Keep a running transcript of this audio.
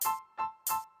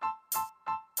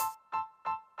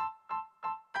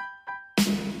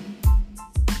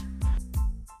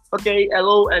Okay,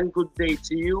 hello and good day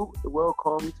to you.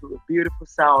 Welcome to a beautiful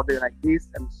Saturday like this.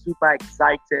 I'm super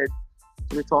excited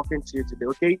to be talking to you today.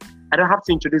 Okay, I don't have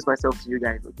to introduce myself to you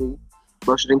guys. Okay,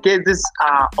 but in case this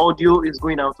audio is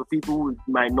going out to people who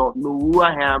might not know who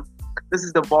I am, this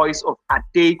is the voice of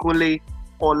Adekunle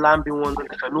Olambinwon,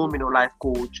 a phenomenal life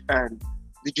coach and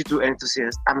digital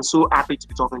enthusiast. I'm so happy to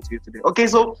be talking to you today. Okay,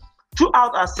 so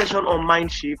throughout our session on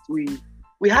Mindshift,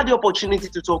 we had the opportunity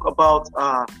to talk about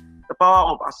the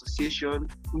power of association.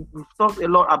 We've talked a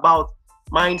lot about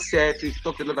mindset. We've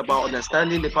talked a lot about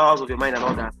understanding the powers of your mind and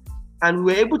all that. And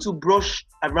we're able to brush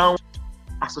around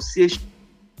association.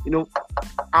 You know,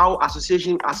 how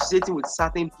associating with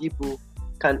certain people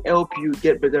can help you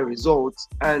get better results.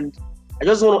 And I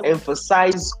just want to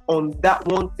emphasize on that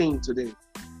one thing today.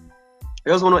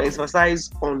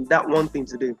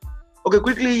 Okay,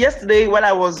 quickly. Yesterday, while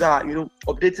I was,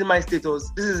 updating my status,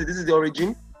 this is the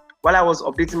origin. While I was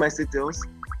updating my status,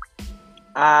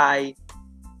 I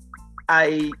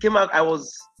came out. I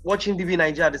was watching BB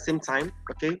Nigeria at the same time.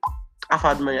 Okay,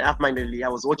 half-mindedly, I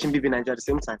was watching BB Nigeria at the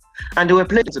same time, and they were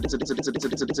playing.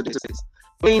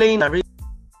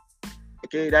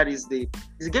 Okay, this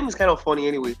game is kind of funny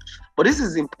anyway, but this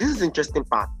is interesting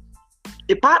part.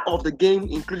 A part of the game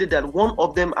included that one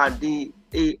of them an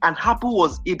apple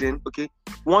was hidden. Okay,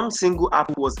 one single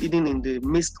apple was hidden in the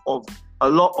midst of a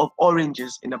lot of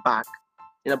oranges in a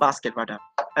basket rather,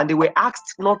 and they were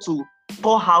asked not to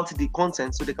pour out the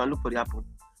contents so they can look for the apple.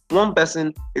 One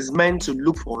person is meant to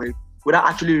look for it without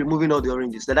actually removing all the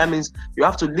oranges. So that means you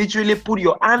have to literally put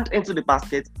your hand into the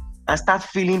basket and start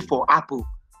feeling for apple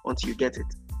until you get it.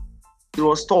 It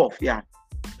was tough, yeah.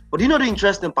 But you know the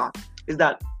interesting part is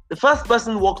that the first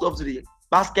person walked up to the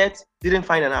basket, didn't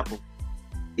find an apple.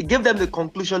 It gave them the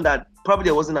conclusion that probably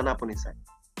there wasn't an apple inside.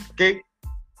 Okay?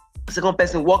 The second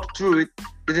person walked through it,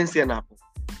 didn't see an apple.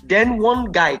 Then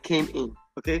one guy came in,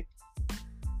 okay?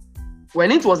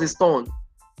 When it was his turn,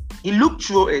 he looked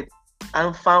through it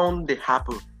and found the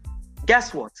apple.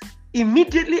 Guess what?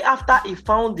 Immediately after he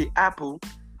found the apple,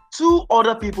 two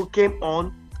other people came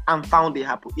on and found the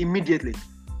apple immediately.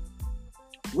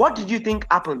 What did you think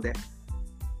happened there?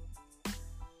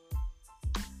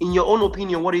 In your own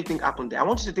opinion, what do you think happened there? I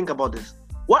want you to think about this.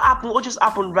 What just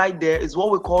happened right there is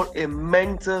what we call a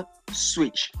mental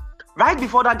switch. Right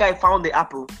before that guy found the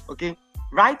apple, okay?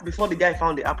 Right before the guy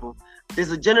found the apple,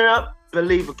 there's a general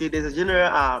belief, okay? There's a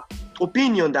general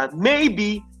opinion that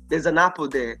maybe there's an apple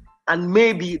there and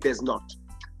maybe there's not.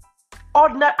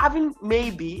 Having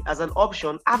maybe as an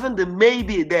option, having the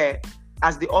maybe there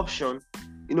as the option,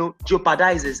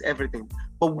 jeopardizes everything.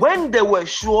 But when they were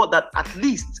sure that at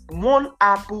least one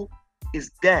apple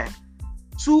is there,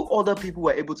 two other people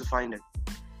were able to find it.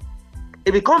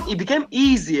 It became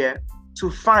easier to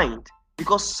find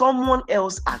because someone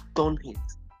else had done it.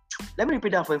 Let me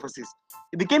repeat that for emphasis.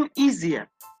 It became easier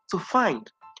to find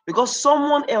because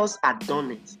someone else had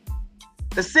done it.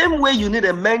 The same way you need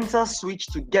a mental switch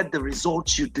to get the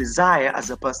results you desire as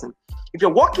a person. If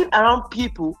you're walking around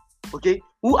people, okay,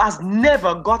 who has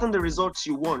never gotten the results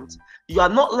you want, you are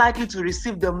not likely to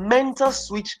receive the mental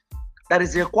switch that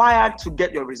is required to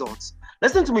get your results.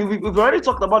 Listen to me, we've already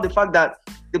talked about the fact that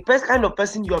the best kind of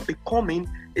person you are becoming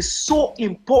is so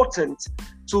important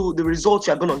to the results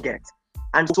you're going to get.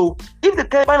 And so if the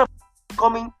kind of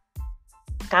becoming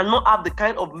cannot have the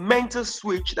kind of mental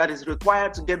switch that is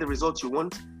required to get the results you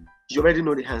want, you already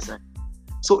know the answer.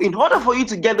 So in order for you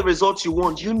to get the results you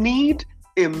want, you need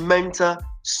a mental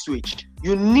switch.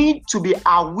 You need to be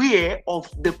aware of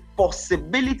the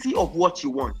possibility of what you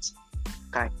want.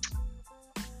 Okay.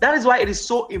 That is why it is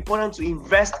so important to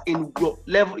invest in your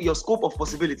level, your scope of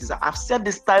possibilities. I've said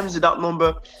this times without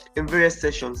number in various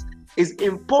sessions. It's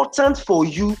important for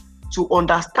you to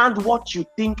understand what you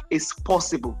think is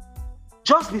possible.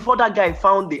 Just before that guy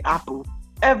found the apple,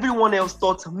 everyone else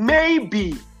thought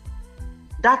maybe.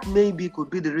 That maybe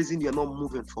could be the reason you're not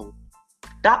moving forward.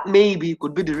 That maybe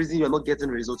could be the reason you're not getting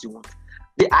the results you want.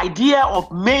 The idea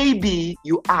of maybe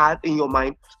you had in your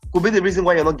mind could be the reason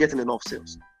why you're not getting enough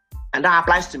sales. And that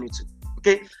applies to me too.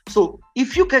 Okay? So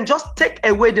if you can just take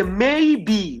away the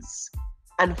maybes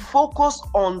and focus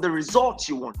on the results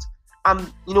you want,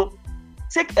 and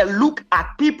take a look at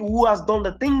people who has done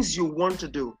the things you want to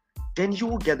do, then you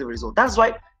will get the result. That's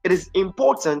why it is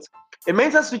important. A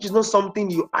mental switch is not something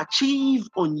you achieve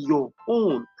on your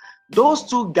own. Those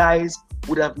two guys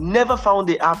would have never found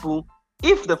the apple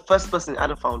if the first person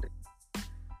hadn't found it.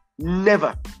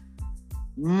 Never.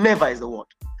 Never is the word.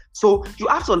 So you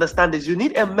have to understand this. You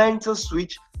need a mental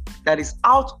switch that is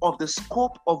out of the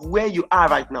scope of where you are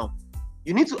right now.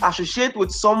 You need to associate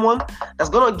with someone that's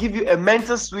going to give you a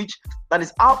mental switch that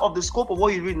is out of the scope of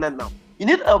what you're reading right now. You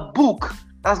need a book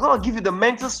that's going to give you the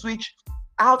mental switch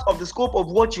out of the scope of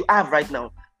what you have right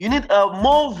now. You need a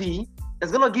movie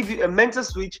that's going to give you a mental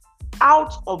switch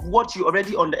out of what you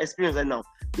already on the experience right now.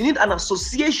 You need an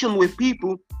association with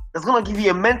people that's going to give you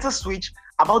a mental switch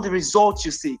about the results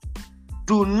you seek.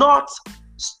 Do not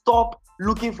stop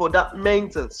looking for that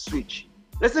mental switch.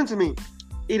 Listen to me.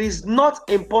 It is not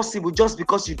impossible just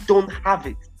because you don't have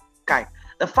it. Okay?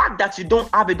 The fact that you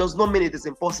don't have it does not mean it is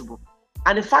impossible.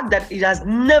 And the fact that it has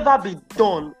never been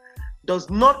done does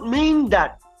not mean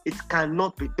that it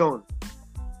cannot be done.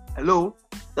 Hello?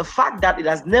 The fact that it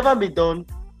has never been done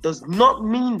does not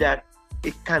mean that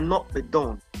it cannot be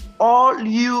done. All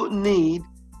you need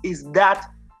is that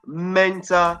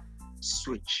mental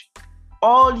switch.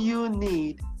 All you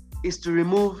need is to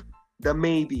remove the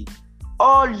maybe.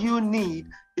 All you need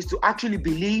is to actually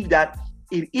believe that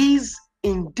it is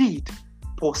indeed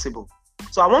possible.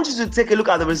 So I want you to take a look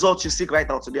at the results you seek right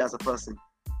now today as a person.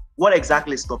 What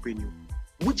exactly is stopping you?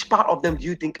 Which part of them do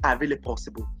you think are really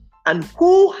possible? And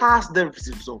who has the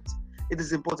results? It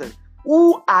is important.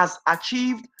 Who has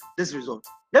achieved this result?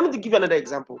 Let me give you another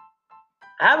example.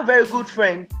 I have a very good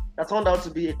friend that turned out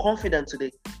to be a confidant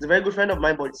today. He's a very good friend of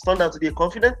mine, but it's turned out to be a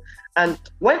confidant. And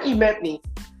when he met me,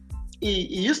 he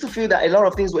used to feel that a lot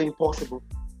of things were impossible,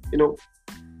 you know.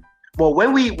 But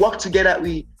when we worked together,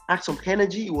 we had some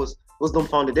energy. It was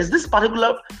dumbfounded. There's this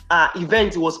particular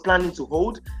event he was planning to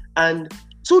hold, and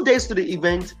 2 days to the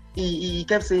event, he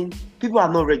kept saying, people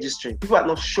are not registering, people are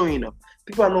not showing up,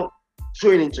 people are not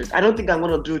showing interest. I don't think I'm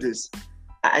going to do this.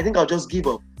 I think I'll just give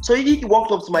up. So he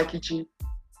walked up to my kitchen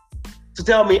to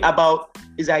tell me about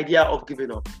his idea of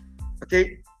giving up.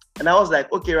 Okay? And I was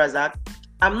like, okay, Razak,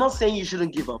 I'm not saying you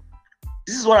shouldn't give up.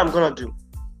 This is what I'm going to do.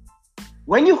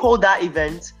 When you hold that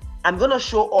event, I'm going to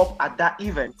show up at that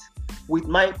event with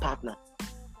my partner.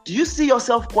 Do you see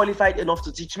yourself qualified enough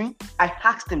to teach me? I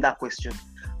asked him that question.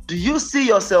 Do you see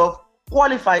yourself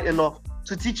qualified enough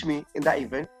to teach me in that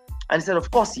event? And he said, of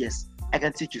course, yes, I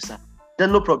can teach you, sir.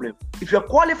 Then no problem. If you're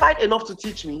qualified enough to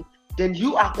teach me, then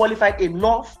you are qualified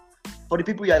enough for the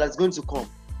people that's going to come.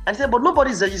 And he said, but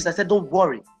nobody's registered. I said, don't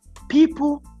worry.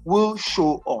 People will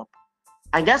show up.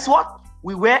 And guess what?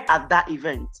 We were at that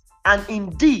event. And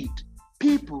indeed,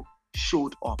 people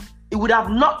showed up. He would have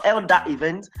not held that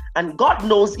event. And God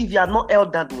knows if he had not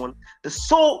held that one, there's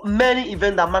so many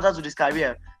events that matter to this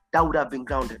career that would have been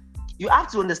grounded. You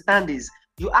have to understand this.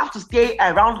 You have to stay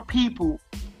around people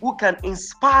who can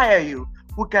inspire you,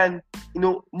 who can,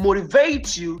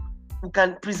 motivate you, who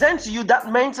can present to you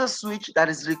that mental switch that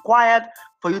is required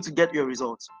for you to get your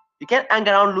results. You can't hang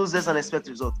around losers and expect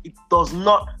results. It does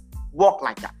not work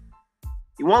like that.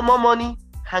 You want more money?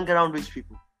 Hang around rich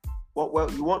people.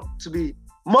 Well, you want to be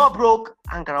more broke?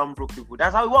 Hang around broke people.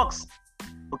 That's how it works.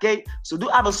 Okay? So do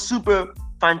have a super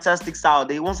fantastic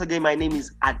Saturday. Once again, my name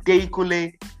is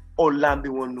Adekunle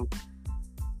Olambiwonu.